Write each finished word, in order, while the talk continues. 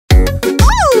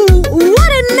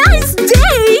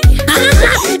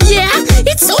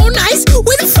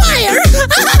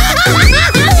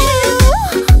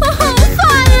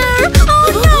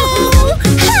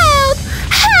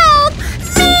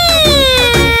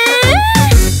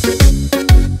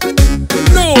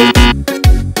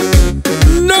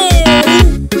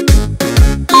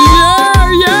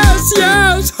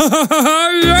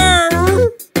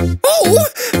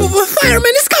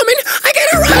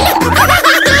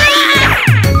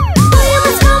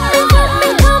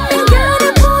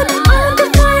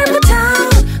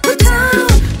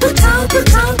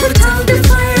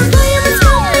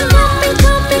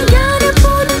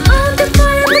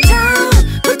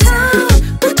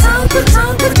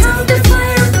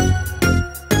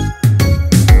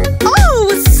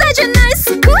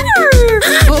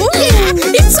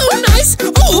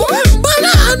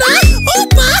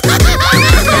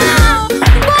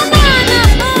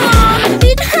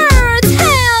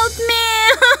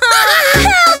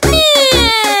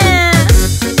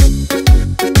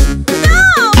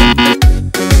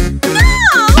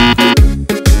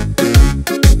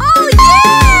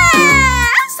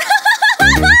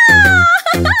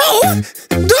Oh,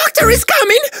 doctor is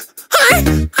coming!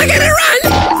 I gotta run!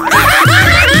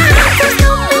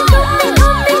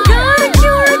 Gotta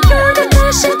cure the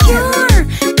passion.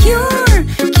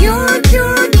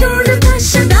 Cure the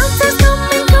passion. Doctor's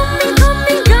coming,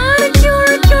 gotta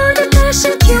cure the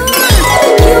passion.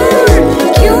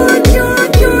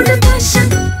 Cure the passion.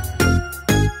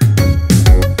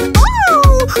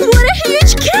 Oh, what a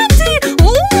huge candy!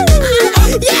 Ooh.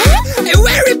 Yeah, a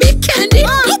very big candy!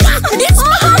 It's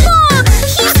mine!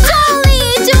 He stole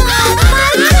it!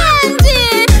 My candy!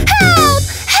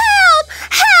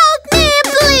 Help me,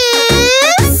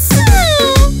 please!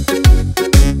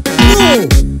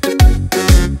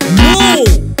 No!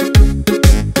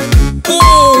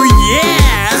 Oh,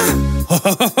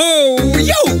 yeah!